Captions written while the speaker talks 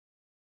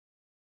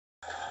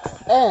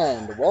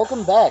And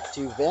welcome back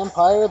to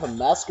Vampire the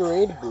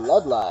Masquerade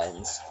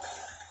Bloodlines.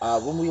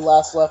 When we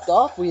last left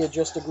off, we had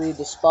just agreed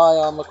to spy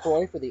on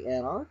LaCroix for the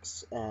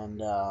Anarchs,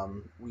 and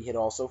we had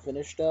also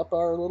finished up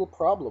our little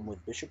problem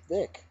with Bishop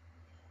Vic.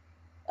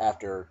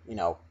 After,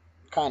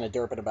 kind of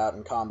derping about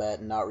in combat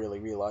and not really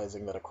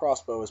realizing that a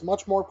crossbow is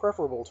much more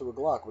preferable to a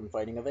Glock when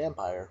fighting a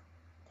vampire.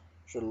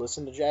 Should have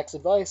listened to Jack's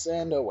advice,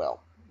 and oh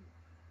well.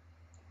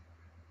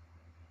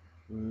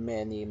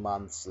 Many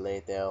months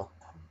later.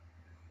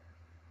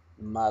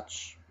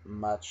 Much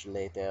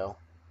later.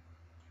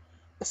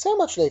 So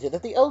much later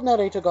that the old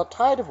narrator got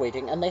tired of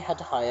waiting and they had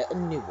to hire a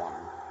new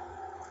one.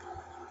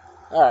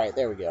 Alright,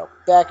 there we go.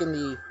 Back in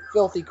the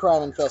filthy,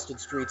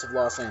 crime-infested streets of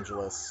Los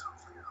Angeles.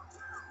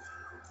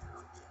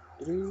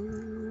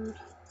 And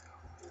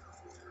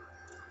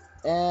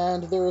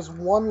there is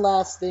one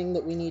last thing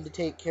that we need to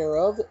take care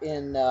of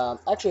in,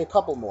 actually a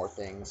couple more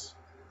things.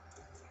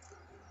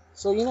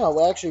 So,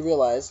 I actually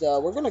realized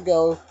we're going to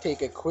go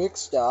take a quick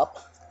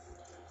stop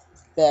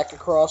back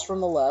across from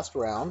the last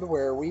round,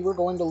 where we were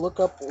going to look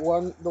up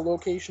the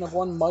location of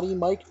one Muddy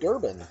Mike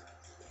Durbin.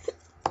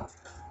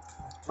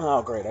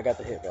 Oh, great, I got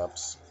the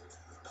hiccups.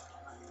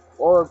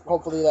 Or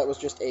hopefully that was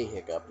just a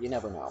hiccup, you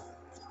never know.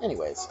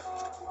 Anyways,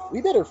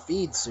 we better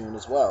feed soon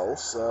as well,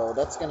 so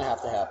that's gonna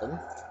have to happen.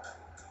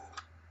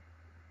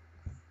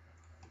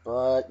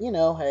 But,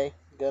 hey,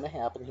 gonna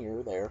happen here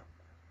or there.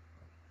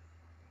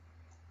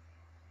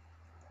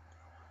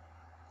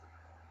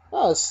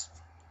 Oh, it's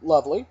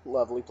lovely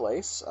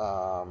place.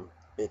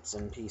 Bits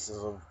and pieces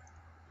of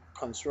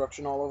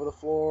construction all over the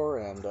floor,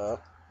 and,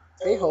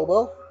 hey,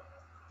 hobo.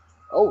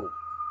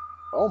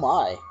 Oh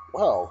my,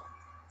 well,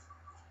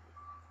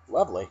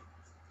 lovely.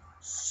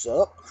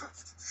 Sup?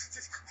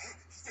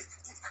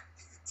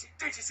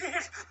 Did you see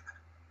it?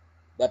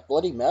 That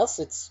bloody mess?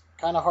 It's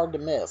kind of hard to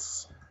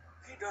miss.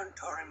 He done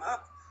tore him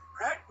up,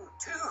 right in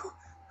two,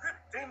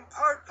 ripped him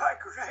apart like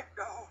a rag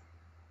doll.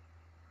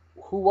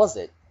 Who was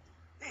it?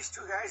 These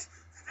two guys,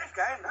 that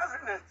guy and the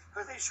other,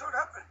 they showed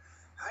up.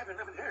 I've been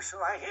living here,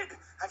 so I hid.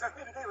 I thought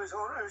maybe they was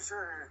owners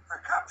or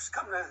cops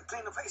come to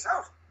clean the place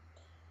out.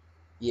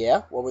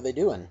 Yeah? What were they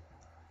doing?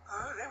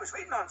 They was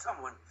waiting on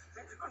someone.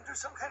 They was going to do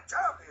some kind of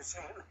job, they were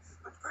saying.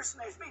 But the person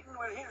they was meeting,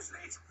 well, he was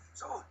late.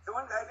 So the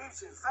one guy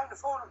leaves to find the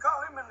phone and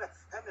call him, and the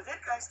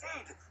dead guy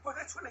stayed. Well,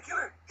 that's when the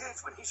killer,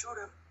 that's when he showed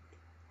up.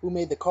 Who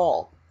made the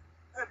call?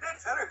 The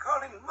dead fella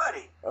called him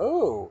Muddy.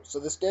 Oh, so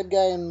this dead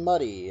guy and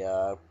Muddy,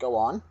 go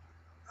on.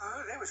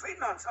 They was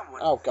waiting on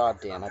someone. Oh, god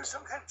damn it.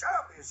 Some kind of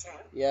job, they was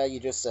saying. Yeah, you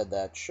just said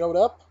that. Showed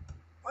up?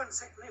 One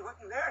second he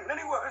wasn't there, and then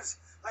he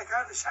was. Like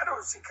out of the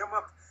shadows, he come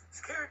up,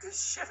 scared the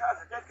shit out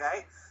of the dead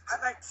guy.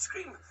 I'd like to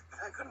scream, but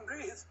I couldn't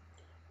breathe.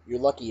 You're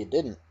lucky you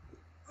didn't.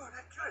 Oh,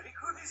 that killer, he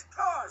grew these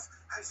claws.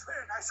 I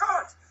swear it, I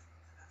saw it.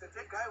 The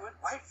dead guy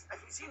went white, like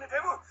he seen the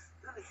devil.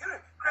 Then the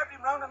killer grabbed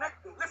him round the neck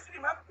and lifted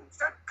him up and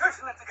started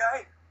cursing at the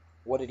guy.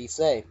 What did he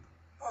say?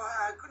 Oh,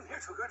 I couldn't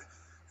hear too good.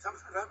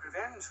 Something about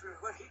revenge for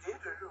what he did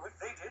or what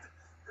they did.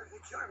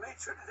 The killer made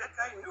sure the dead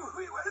guy knew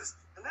who he was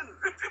and then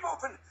ripped him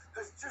open.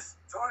 Just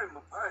tore him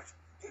apart.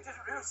 He did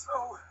it real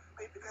slow,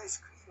 made the guy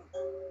scream.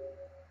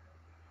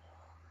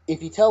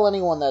 If you tell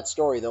anyone that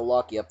story, they'll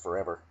lock you up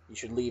forever. You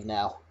should leave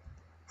now.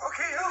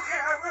 Okay,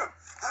 I will.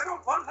 I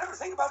don't want to ever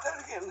think about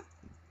that again.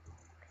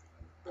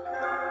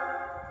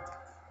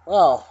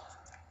 Well,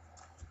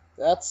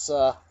 that's,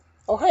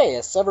 oh hey,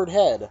 a severed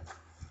head.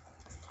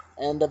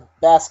 And a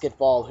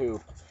basketball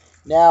hoop.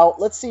 Now,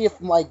 let's see if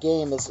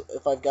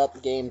if I've got the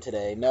game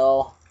today.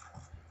 No.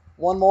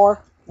 One more?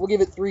 We'll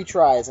give it 3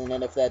 tries, and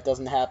then if that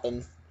doesn't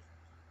happen...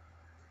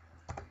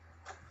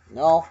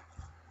 No.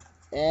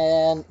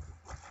 And...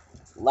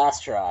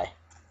 last try.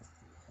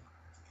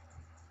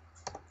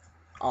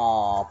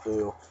 Aw,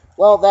 boo.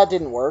 Well, that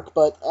didn't work,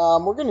 but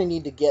we're going to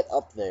need to get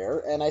up there,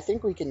 and I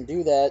think we can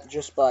do that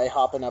just by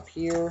hopping up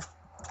here,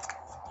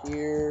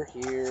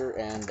 here,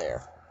 and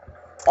there.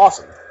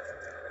 Awesome.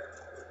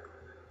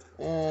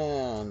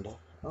 And,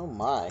 oh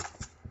my.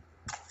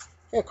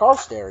 Hey, a car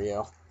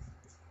stereo.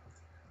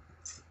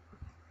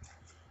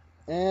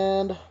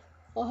 And,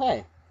 oh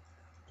hey.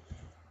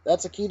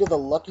 That's a key to the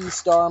Lucky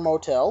Star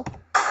Motel.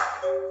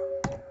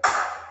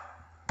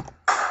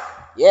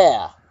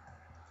 Yeah.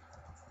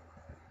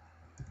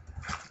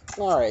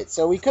 Alright,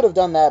 so we could have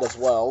done that as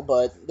well,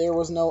 but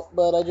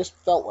but I just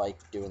felt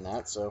like doing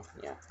that, so,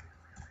 yeah.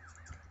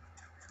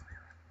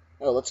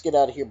 Oh, let's get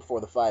out of here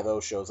before the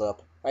 5-0 shows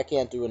up. I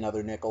can't do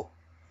another nickel.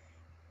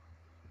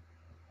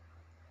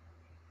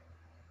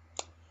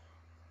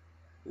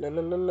 The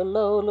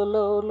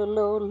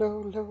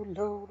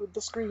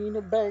screen,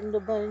 a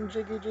bang,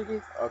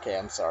 jiggy. Okay,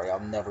 I'm sorry, I'll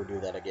never do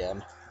that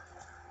again.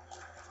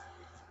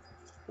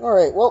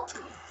 Alright, well...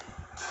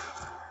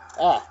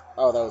 oh,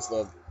 that was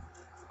the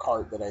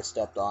cart that I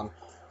stepped on.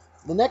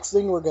 The next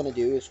thing we're going to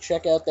do is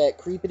check out that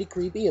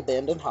creepy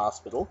abandoned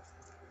hospital.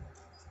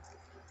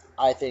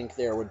 I think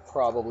there would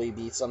probably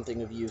be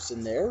something of use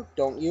in there,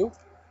 don't you?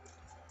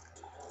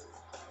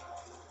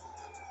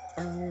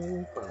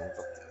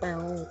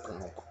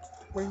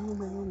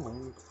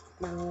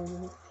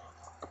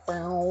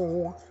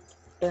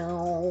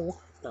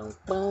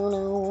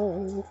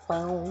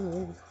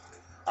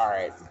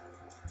 Alright.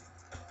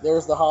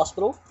 There's the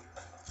hospital.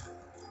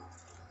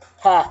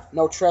 Ha!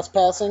 No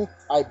trespassing?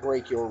 I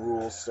break your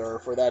rules, sir,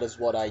 for that is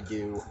what I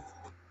do.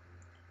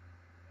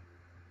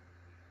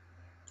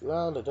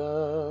 La da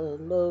da,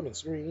 loading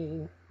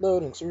screen,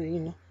 loading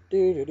screen.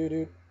 Do do do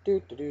do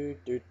do do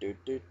do do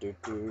do do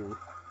do.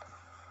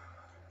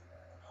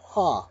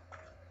 Huh.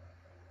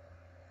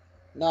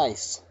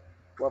 Nice.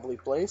 Lovely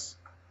place.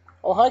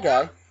 Oh, hi,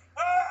 guy.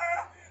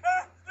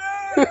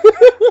 Help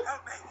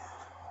me!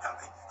 Help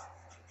me!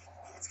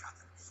 It's got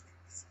them.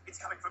 It's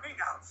coming for me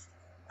now.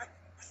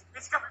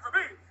 It's coming for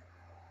me.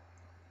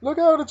 Look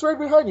out, it's right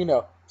behind you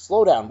now.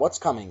 Slow down, what's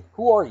coming?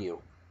 Who are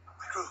you?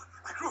 My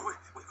crew, we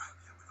were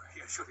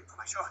here shooting for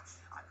my show.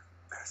 I'm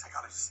a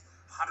parapsychologist,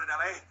 haunted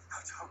LA.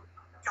 Oh,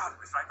 God, it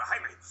was right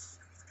behind me.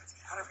 We've got to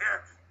get out of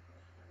here.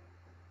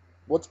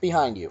 What's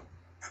behind you?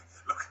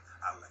 Look,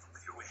 I'll level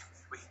with you.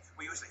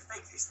 We usually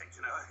fake these things,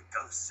 you know,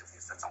 ghosts,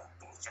 that's all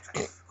bullshit.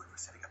 We were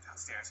sitting up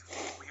downstairs.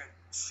 Weird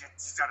shit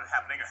started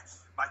happening.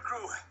 My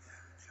crew,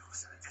 they all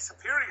started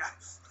disappearing.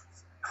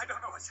 I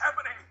don't know what's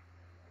happening.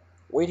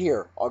 Wait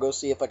here, I'll go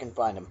see if I can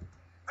find him.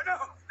 No,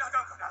 don't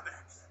go down there.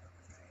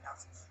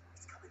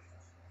 It's coming.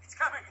 It's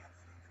coming.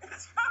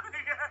 It's coming.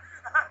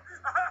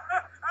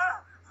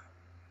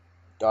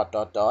 Dot,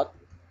 dot, dot.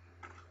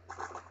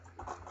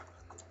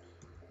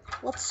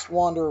 Let's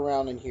wander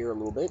around in here a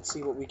little bit,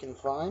 see what we can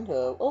find.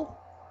 Oh,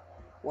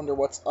 wonder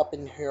what's up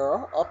in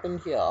here. Up in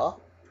here.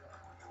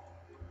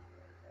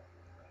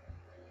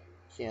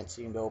 Can't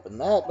seem to open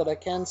that, but I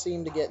can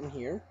seem to get in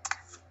here.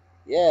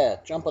 Yeah,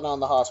 jumping on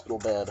the hospital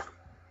bed.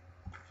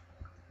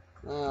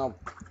 Oh,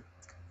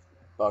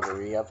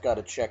 buggery. I've got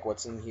to check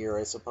what's in here,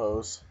 I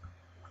suppose.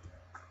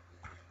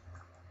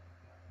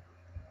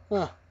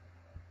 Huh.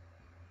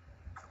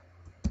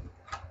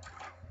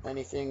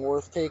 Anything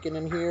worth taking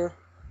in here?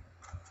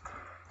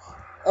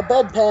 A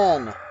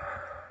bedpan!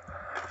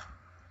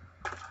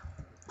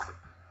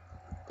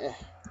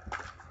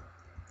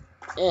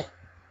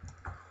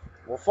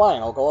 Well,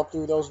 fine, I'll go up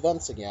through those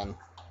vents again.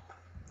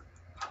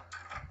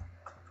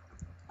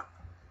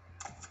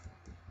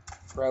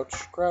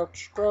 Crouch,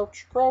 crouch,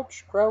 crouch,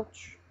 crouch,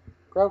 crouch.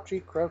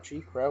 Crouchy,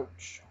 crouchy,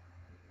 crouch.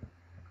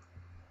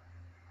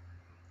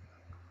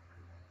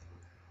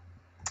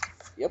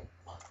 Yep.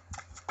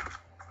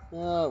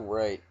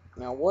 Alright.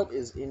 Now, what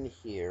is in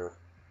here?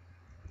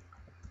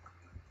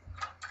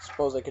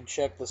 Suppose I could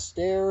check the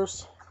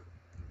stairs.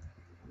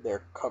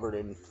 They're covered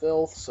in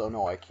filth, so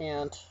no, I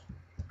can't.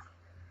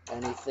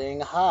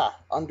 Anything? Ha!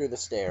 Under the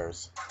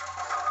stairs.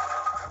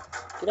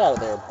 Get out of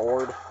there,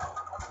 board.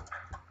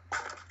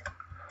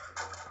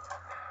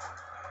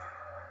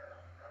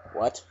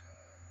 What?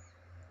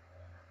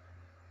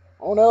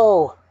 Oh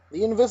no!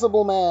 The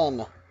Invisible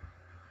Man!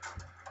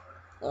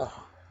 Ugh.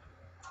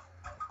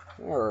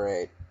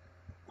 Alright.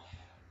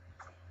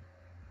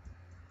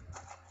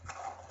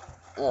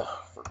 Ugh,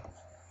 for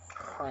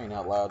crying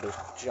out loud, there's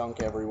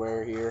junk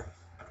everywhere here.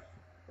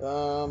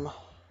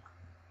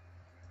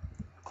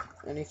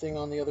 Anything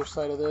on the other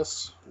side of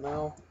this?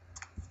 No?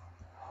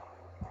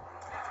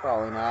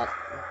 Probably not.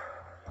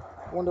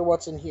 Wonder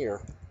what's in here.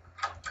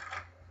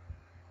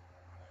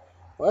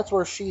 Well, that's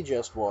where she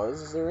just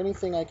was. Is there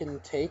anything I can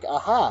take?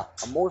 Aha!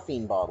 A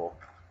morphine bottle.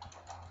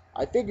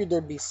 I figured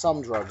there'd be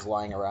some drugs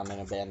lying around an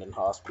abandoned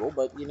hospital,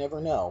 but you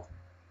never know.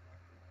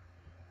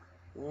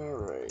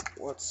 Alright,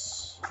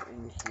 what's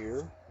in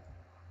here?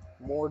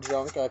 More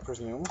junk, I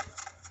presume.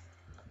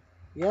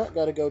 Yeah,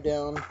 gotta go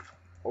down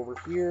over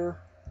here.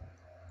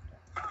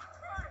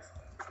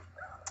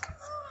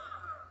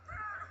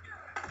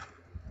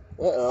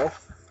 Uh-oh.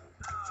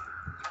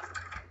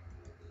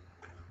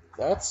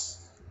 That's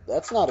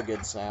not a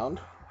good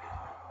sound.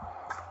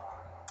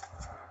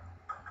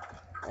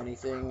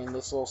 Anything in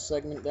this little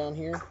segment down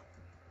here?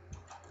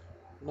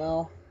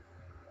 No.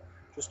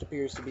 Just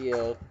appears to be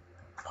a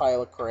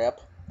pile of crap.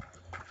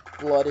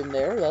 Blood in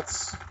there,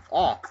 that's...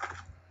 Ah.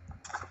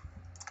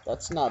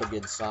 That's not a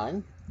good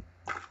sign.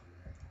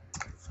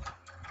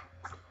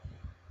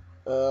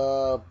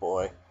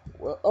 Boy.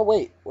 Well, oh,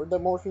 wait. Where'd that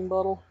morphine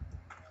bottle?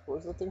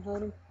 Where's that thing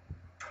hiding?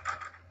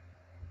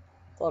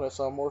 Thought I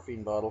saw a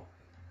morphine bottle.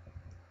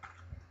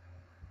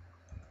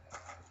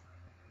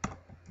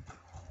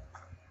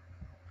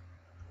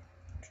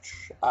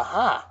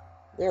 Aha!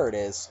 There it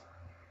is.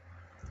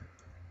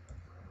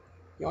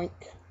 Yoink.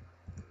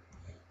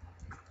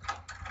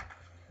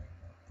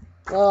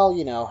 Well,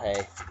 you know,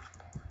 hey.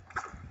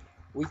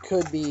 We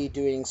could be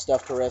doing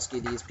stuff to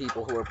rescue these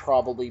people who are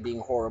probably being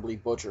horribly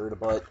butchered,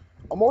 but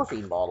a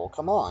morphine bottle,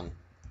 come on.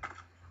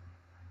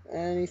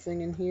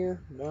 Anything in here?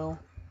 No.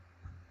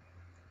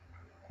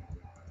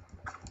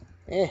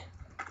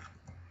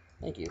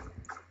 Thank you.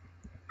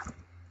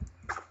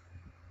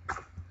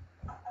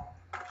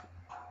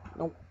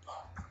 Nope.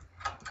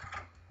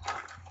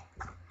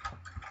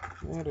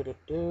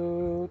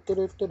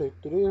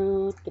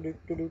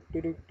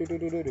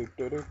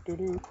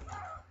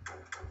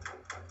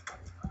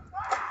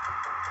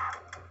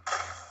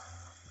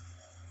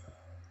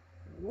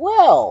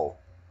 Well,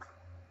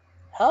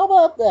 How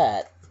about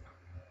that?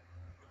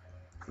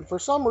 And for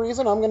some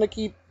reason, I'm going to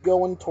keep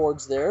going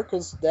towards there,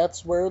 because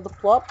that's where the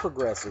plot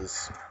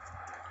progresses.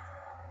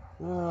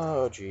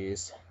 Oh,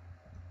 jeez.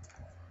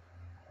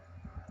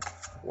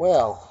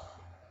 Well,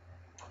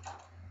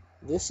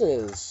 this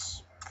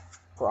is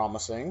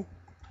promising.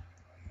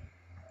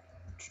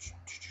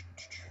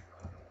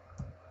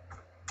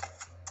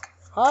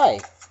 Hi.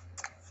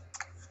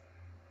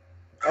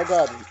 Oh,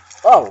 God.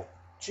 Oh,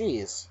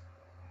 jeez.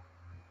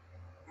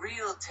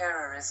 Real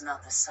terror is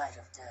not the sight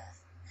of death.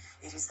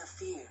 It is the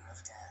fear of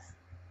death.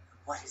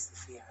 What is the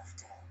fear of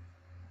death?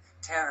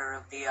 Terror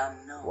of the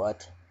unknown.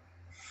 What?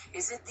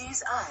 Is it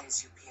these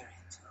eyes you peer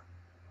into?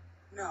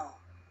 No,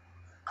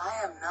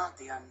 I am not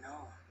the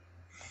unknown.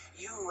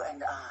 You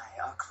and I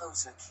are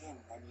closer kin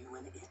than you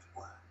and it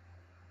were.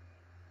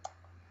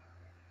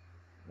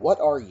 What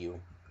are you?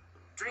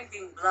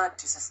 Drinking blood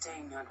to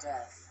sustain your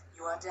death,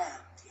 you are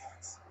damned,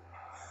 yes.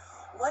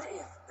 What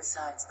if,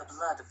 besides the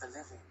blood of the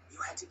living, you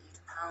had to eat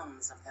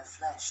pounds of their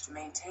flesh to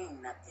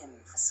maintain that thin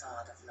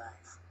facade of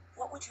life?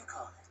 What would you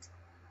call it?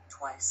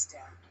 Twice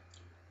damned?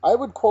 I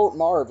would quote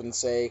Marv and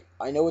say,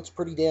 I know it's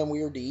pretty damn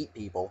weird to eat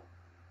people.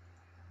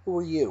 Who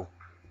are you?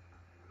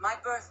 My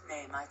birth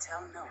name I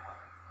tell no one.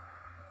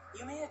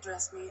 You may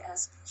address me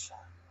as Fisher.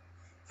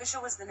 Fisher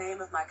was the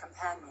name of my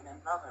companion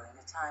and lover in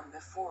a time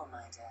before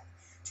my death,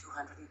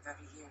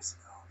 230 years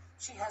ago.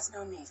 She has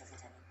no need of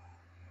it anymore.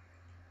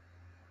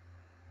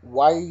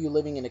 Why are you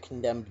living in a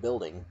condemned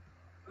building?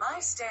 My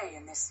stay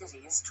in this city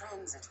is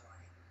transitory.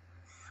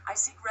 I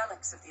seek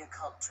relics of the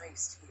occult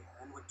traced here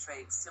and would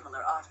trade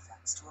similar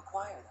artifacts to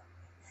acquire them.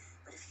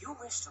 But if you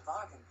wish to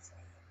bargain with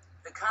me,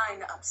 the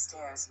kind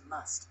upstairs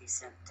must be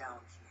sent down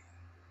here.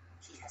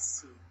 He has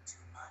seen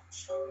too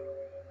much.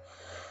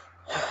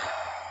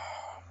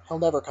 He'll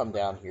never come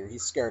down here.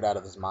 He's scared out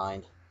of his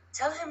mind.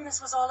 Tell him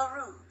this was all a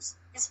ruse.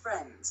 His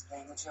friends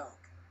playing a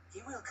joke.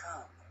 He will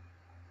come.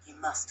 He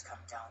must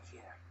come down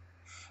here.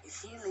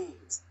 If he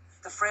leaves,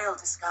 the frail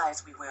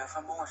disguise we wear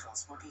for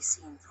mortals will be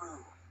seen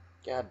through.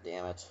 God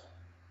damn it.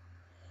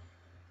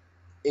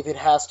 If it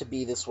has to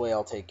be this way,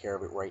 I'll take care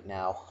of it right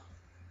now.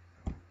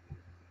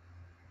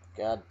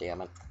 God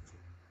damn it.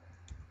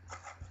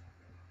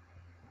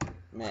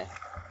 Meh.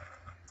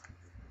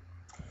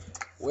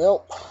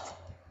 Well,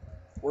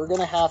 we're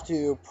gonna have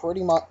to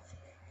pretty much...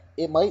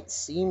 It might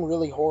seem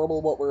really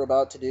horrible what we're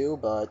about to do,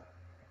 but,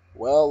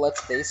 well,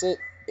 let's face it,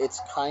 it's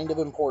kind of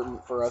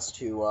important for us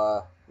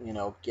to, you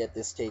know, get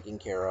this taken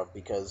care of,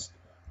 because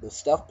the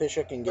stuff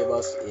Pisha can give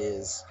us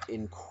is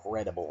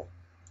incredible.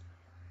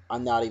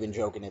 I'm not even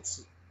joking,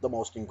 it's the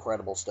most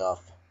incredible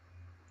stuff.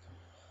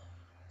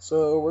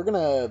 So we're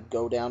gonna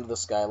go down to the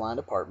Skyline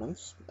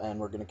Apartments, and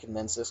we're gonna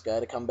convince this guy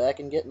to come back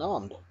and get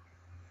nommed.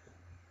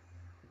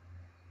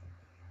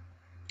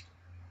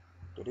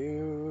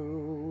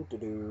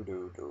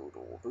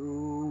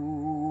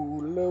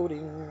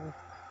 Loading.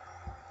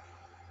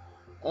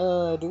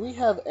 Do we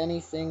have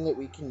anything that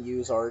we can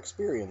use our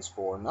experience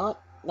for? Not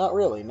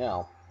really,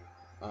 no.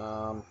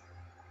 I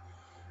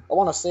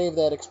want to save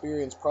that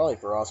experience probably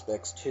for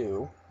Auspex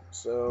 2.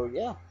 So,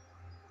 yeah.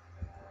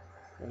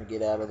 I'm going to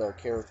get out of our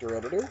character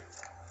editor.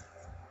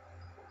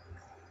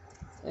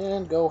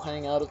 And go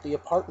hang out at the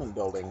apartment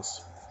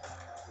buildings.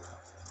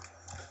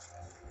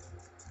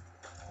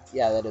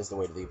 Yeah, that is the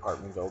way to the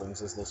apartment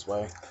buildings, is this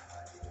way.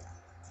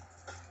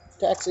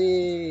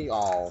 Taxi!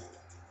 Oh.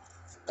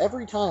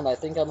 Every time I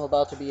think I'm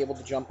about to be able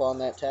to jump on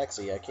that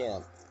taxi, I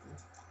can't.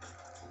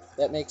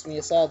 That makes me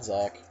a sad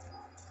Zack.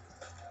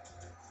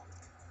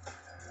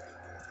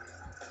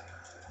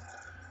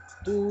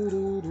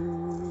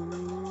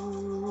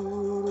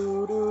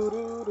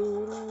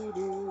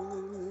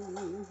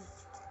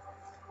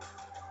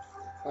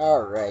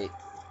 Alright.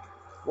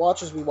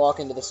 Watch as we walk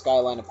into the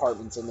Skyline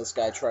Apartments and this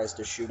guy tries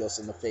to shoot us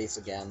in the face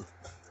again.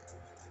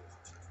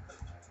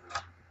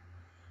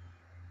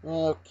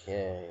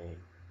 Okay.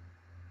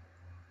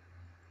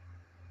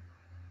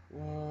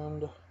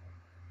 And...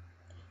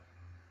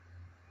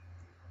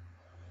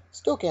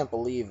 Still can't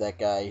believe that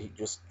guy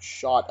just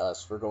shot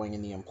us for going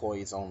in the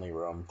employees only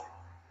room.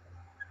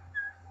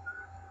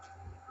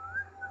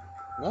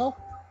 No?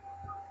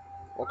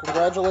 Well,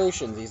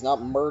 congratulations. He's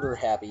not murder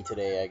happy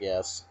today, I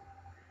guess.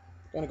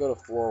 Gonna go to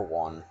floor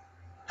 1.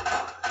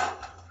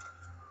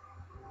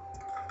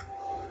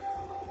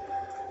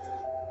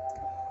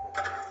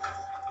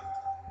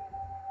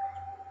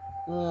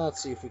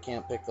 Let's see if we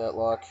can't pick that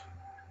lock.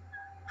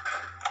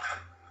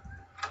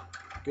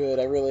 Good,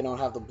 I really don't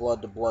have the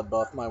blood to blood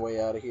buff my way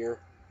out of here.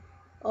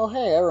 Oh,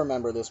 hey, I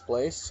remember this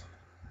place.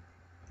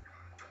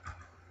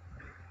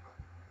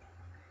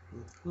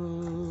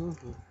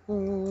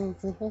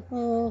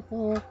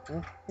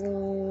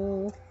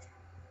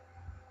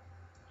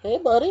 Hey,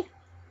 buddy.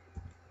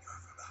 You're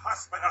from the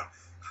hospital.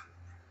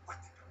 What?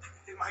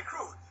 My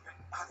crew.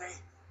 Are they?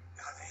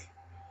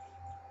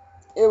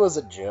 It was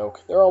a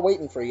joke. They're all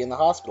waiting for you in the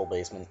hospital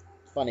basement.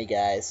 Funny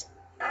guys.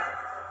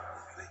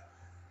 Really?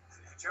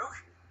 A joke?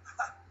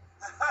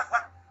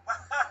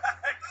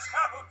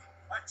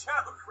 A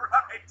joke,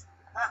 right?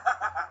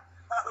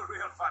 Oh,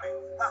 real fun. Tommy.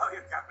 Oh, you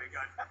got me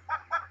good.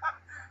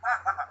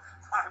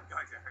 I'm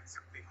going to hurt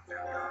some people.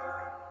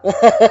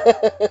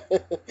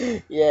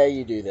 Yeah,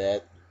 you do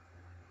that.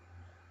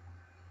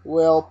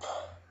 Welp,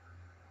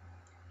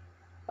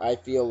 I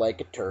feel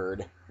like a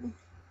turd.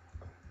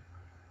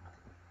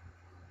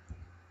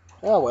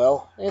 Oh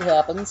well, it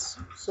happens.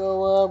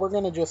 So we're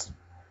gonna just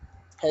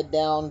head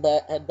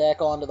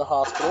back onto the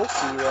hospital,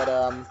 see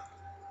what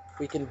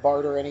we can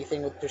barter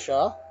anything with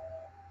Pisha.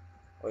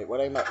 Wait, what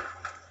am I?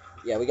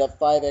 Yeah, we got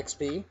 5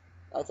 XP,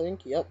 I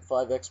think. Yep,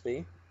 5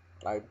 XP.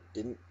 I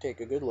didn't take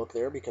a good look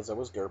there because I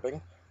was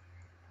derping.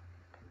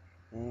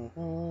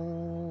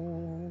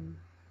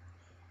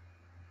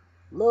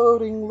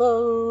 Loading,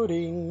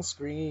 loading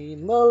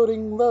screen,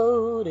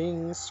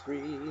 loading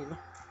screen.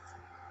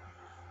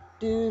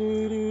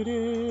 Do do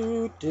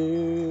do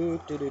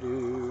do do do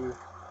do.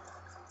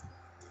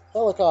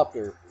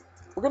 Helicopter.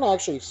 We're gonna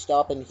actually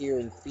stop in here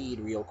and feed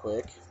real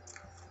quick.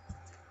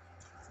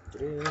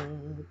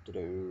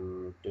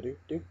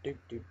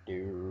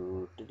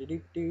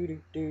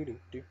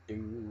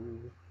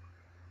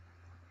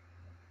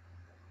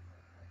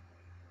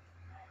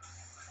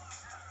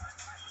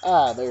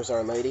 Ah, there's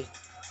Our Lady.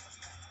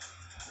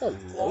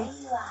 Hello. There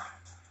you are.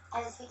 I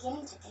was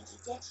beginning to think you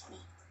ditched me.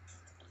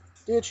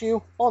 Ditch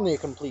you? Only a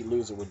complete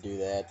loser would do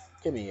that.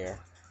 Come here.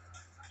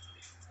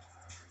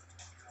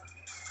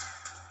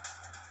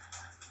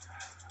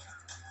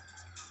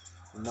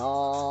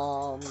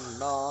 Nom,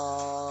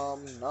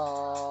 nom,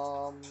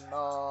 nom,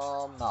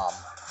 nom, nom.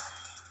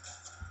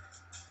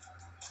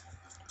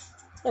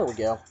 There we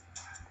go.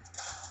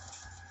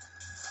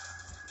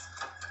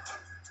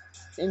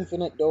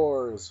 Infinite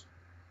doors.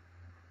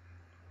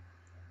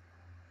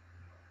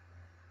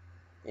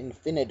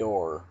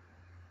 Infinidor.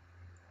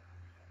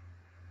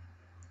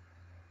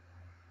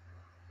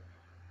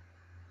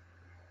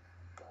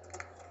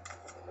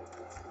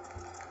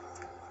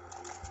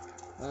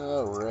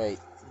 Alright.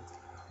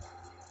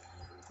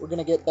 We're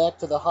gonna get back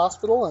to the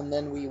hospital and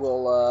then we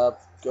will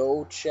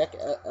go check,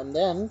 and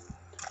then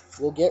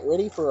we'll get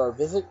ready for our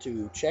visit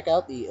to check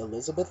out the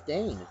Elizabeth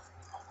Dane.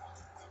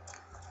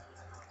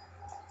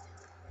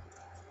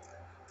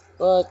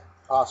 But,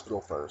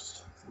 hospital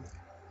first.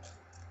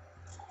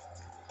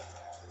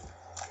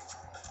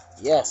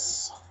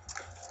 Yes.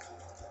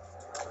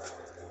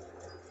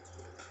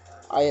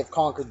 I have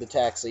conquered the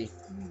taxi.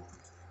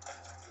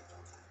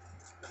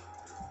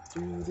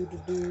 Do, do,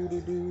 do,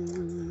 do,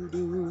 do,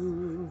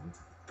 do.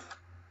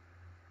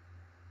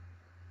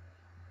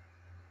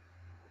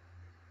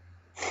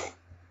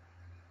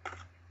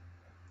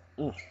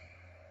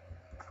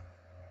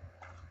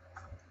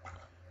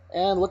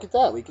 And look at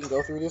that, we can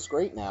go through this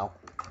grate now.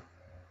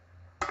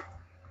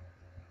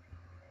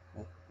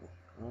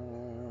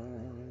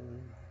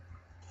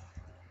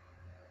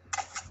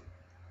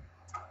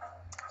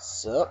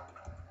 Sup?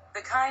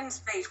 The kind's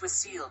fate was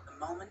sealed the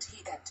moment he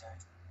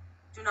entered.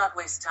 Do not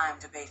waste time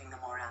debating the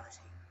morality.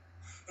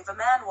 If a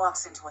man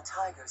walks into a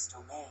tiger's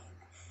domain,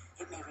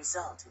 it may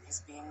result in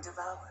his being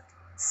devoured.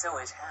 So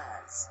it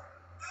has.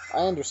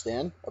 I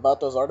understand. About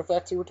those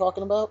artifacts you were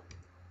talking about?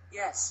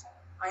 Yes,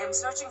 I am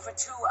searching for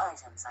 2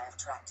 items I have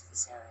tracked to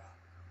this area.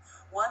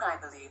 One, I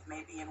believe,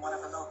 may be in one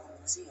of the local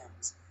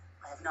museums.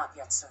 I have not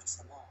yet searched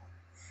them all.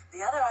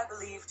 The other I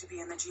believe to be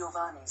in the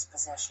Giovanni's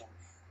possession,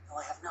 though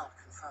I have not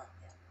confirmed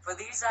it. For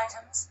these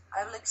items,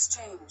 I will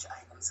exchange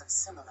items of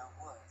similar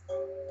worth.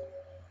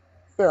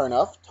 Fair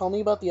enough. Tell me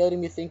about the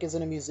item you think is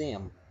in a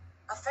museum.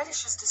 A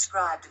fetish is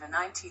described in a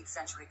 19th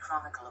century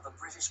chronicle of a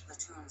British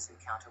platoon's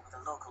encounter with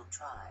a local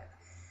tribe.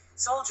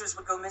 Soldiers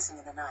would go missing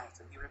in the night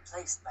and be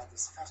replaced by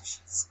these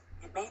fetishes.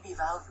 It may be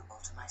valuable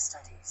to my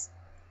studies.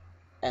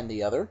 And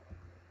the other?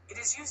 It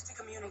is used to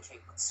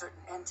communicate with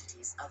certain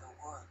entities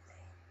otherworldly.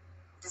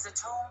 It is a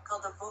tome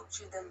called the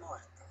Voce del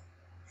Morte.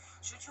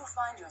 Should you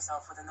find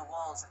yourself within the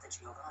walls of the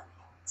Giovanni,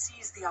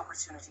 seize the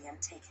opportunity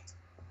and take it,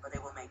 or they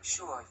will make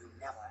sure you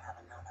never have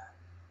another.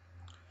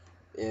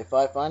 If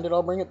I find it,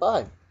 I'll bring it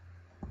by.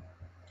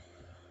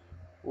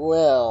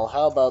 Well,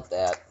 how about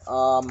that?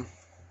 We're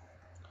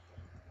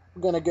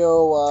gonna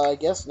go, I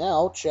guess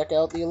now, check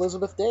out the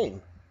Elizabeth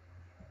Dane.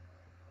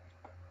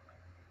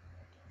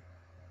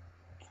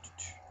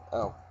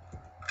 Oh.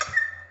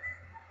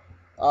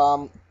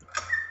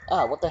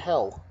 What the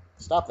hell?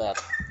 Stop that.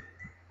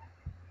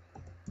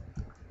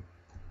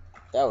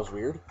 That was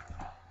weird.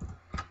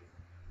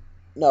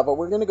 No, but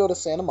we're gonna go to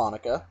Santa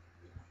Monica,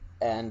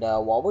 and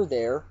while we're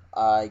there,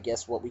 I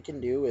guess what we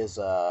can do is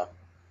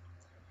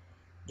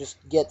just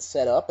get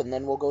set up, and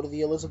then we'll go to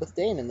the Elizabeth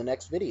Dane in the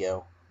next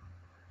video.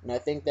 And I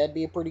think that'd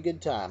be a pretty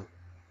good time.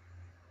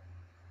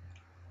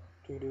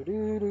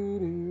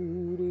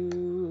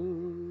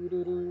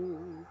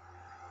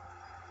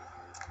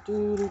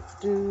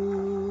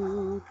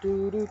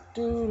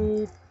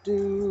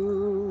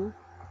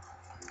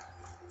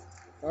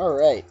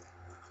 Alright,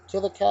 to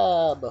the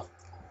cab.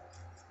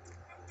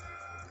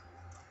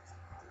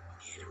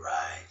 Need a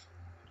ride?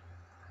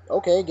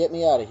 Okay, get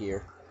me out of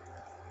here.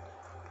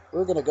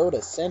 We're gonna go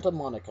to Santa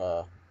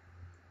Monica.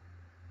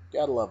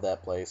 Gotta love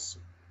that place.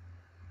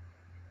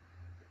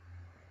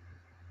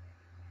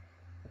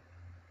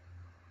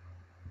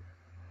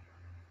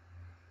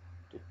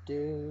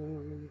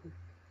 do.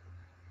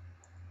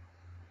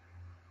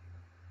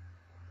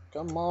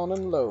 Come on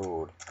and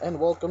load. And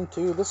welcome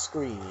to the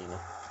screen.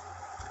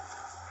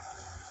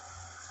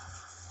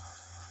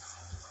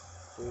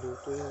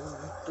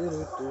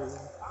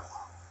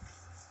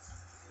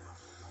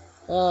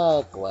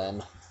 Ah,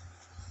 Glenn.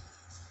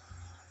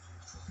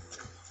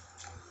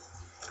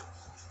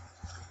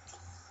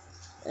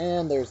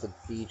 And there's the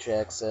beach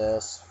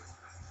access.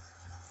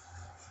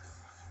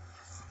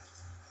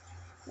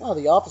 Oh,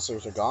 the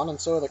officers are gone, and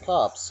so are the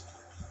cops.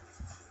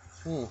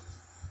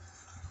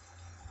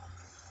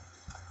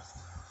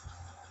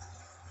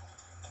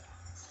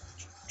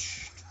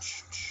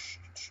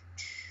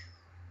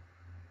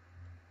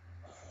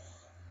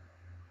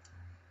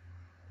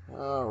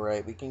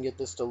 Alright, we can get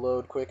this to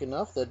load quick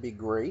enough. That'd be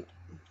great.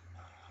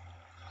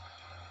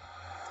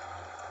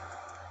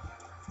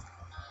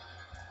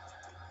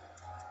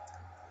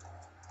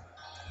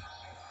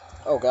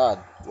 Oh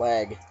god,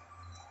 lag.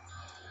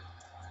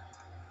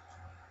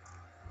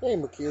 Hey,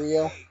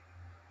 Mercurio. Hey,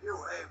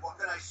 what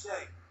can I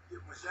say?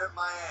 You preserved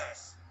my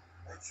ass.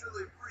 I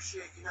truly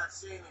appreciate you not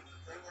saying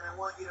anything, and I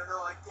want you to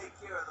know I take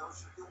care of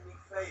those who do me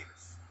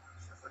favors.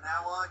 So from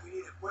now on, you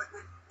need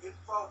equipment,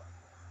 info,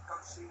 come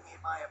see me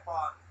at my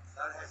apartment.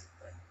 Don't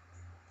hesitate.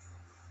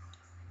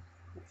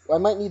 I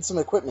might need some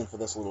equipment for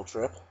this little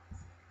trip.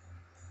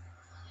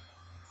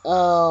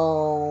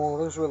 Oh,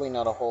 there's really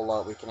not a whole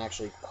lot we can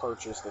actually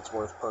purchase that's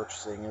worth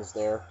purchasing, is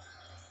there?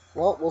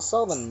 Well, we'll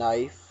sell the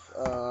knife.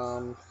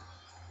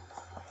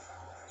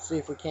 See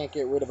if we can't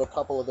get rid of a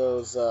couple of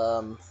those,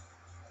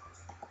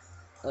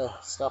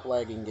 stop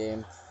lagging,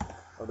 game.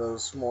 Of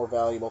those more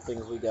valuable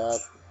things we got.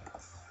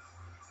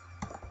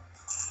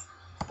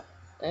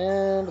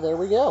 And there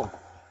we go.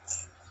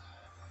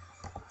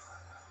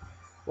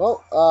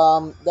 Well,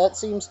 that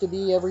seems to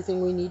be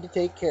everything we need to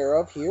take care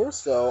of here,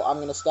 so I'm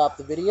going to stop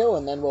the video,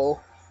 and then we'll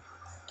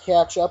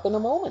catch up in a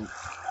moment.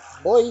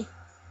 Bye!